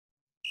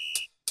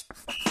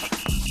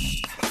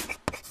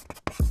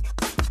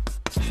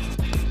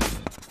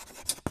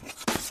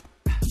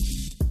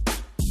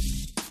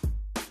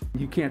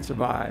can't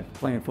survive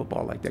playing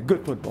football like that,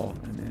 good football.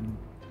 And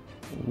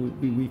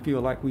we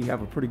feel like we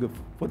have a pretty good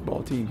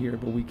football team here,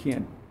 but we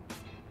can't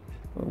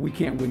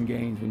win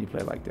games when you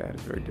play like that.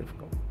 It's very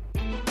difficult.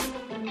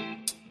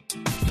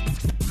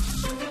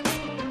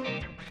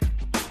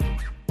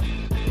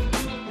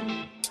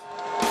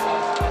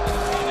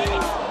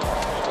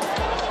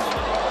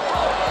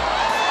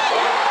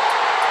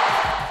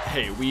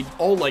 Hey, we'd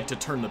all like to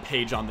turn the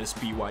page on this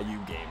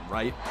BYU game,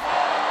 right?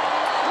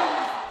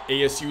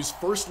 ASU's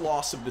first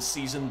loss of the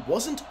season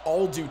wasn't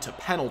all due to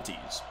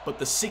penalties, but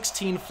the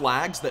 16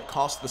 flags that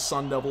cost the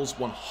Sun Devils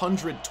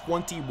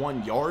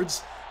 121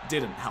 yards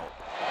didn't help.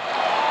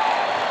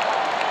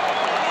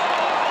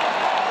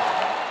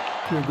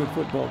 If you're a good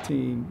football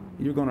team,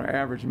 you're going to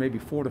average maybe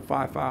 4 to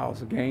 5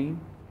 fouls a game.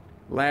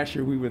 Last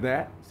year we were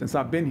that. Since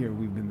I've been here,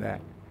 we've been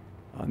that.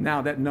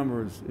 Now that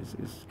number is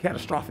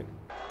catastrophic.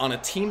 On a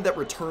team that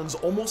returns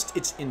almost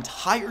its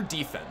entire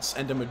defense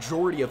and a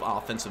majority of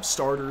offensive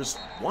starters,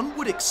 one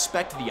would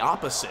expect the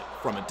opposite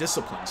from a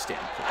discipline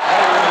standpoint.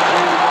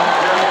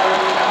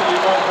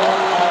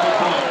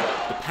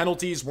 The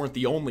penalties weren't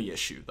the only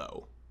issue,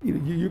 though.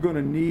 You're going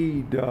to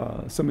need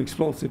some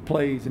explosive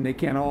plays, and they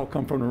can't all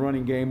come from the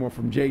running game or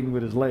from Jaden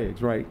with his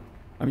legs, right?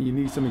 I mean, you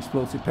need some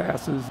explosive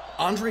passes.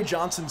 Andre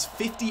Johnson's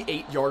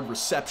 58-yard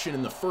reception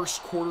in the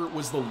first quarter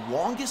was the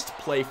longest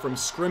play from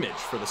scrimmage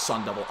for the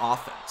Sun Devil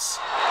offense.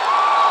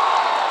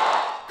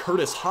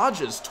 Curtis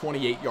Hodges'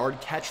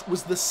 28-yard catch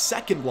was the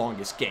second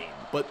longest gain,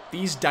 but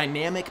these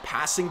dynamic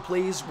passing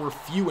plays were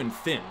few and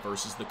thin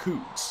versus the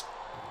Cougs.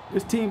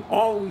 This team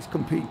always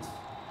competes.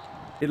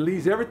 It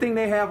leaves everything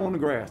they have on the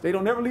grass. They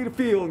don't ever leave the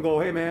field and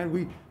go, hey man,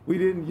 we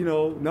didn't,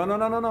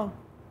 no.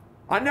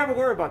 I never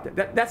worry about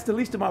that. That's the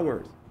least of my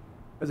worries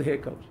as a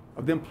head coach,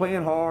 of them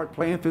playing hard,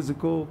 playing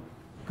physical,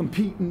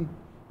 competing.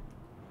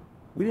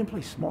 We didn't play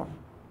smart,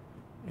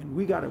 and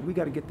we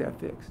gotta get that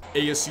fixed.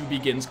 ASU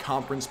begins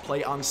conference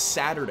play on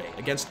Saturday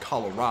against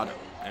Colorado,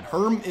 and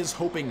Herm is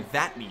hoping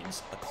that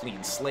means a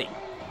clean slate.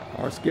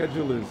 Our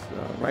schedule is,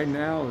 right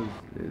now,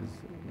 is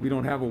we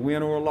don't have a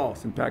win or a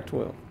loss in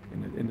Pac-12.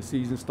 And the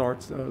season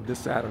starts this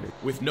Saturday.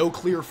 With no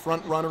clear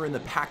front-runner in the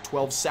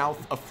Pac-12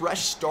 South, a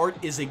fresh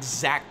start is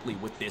exactly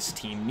what this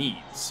team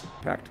needs.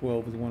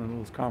 Pac-12 is one of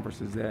those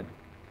conferences that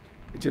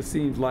it just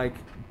seems like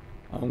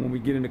when we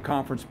get into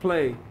conference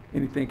play,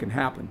 anything can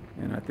happen.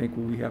 And I think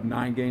when we have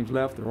 9 games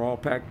left, they're all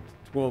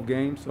Pac-12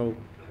 games, so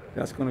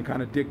that's going to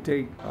kind of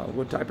dictate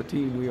what type of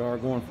team we are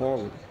going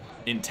forward.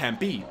 In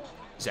Tempe,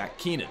 Zach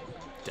Keenan,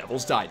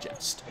 Devil's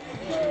Digest.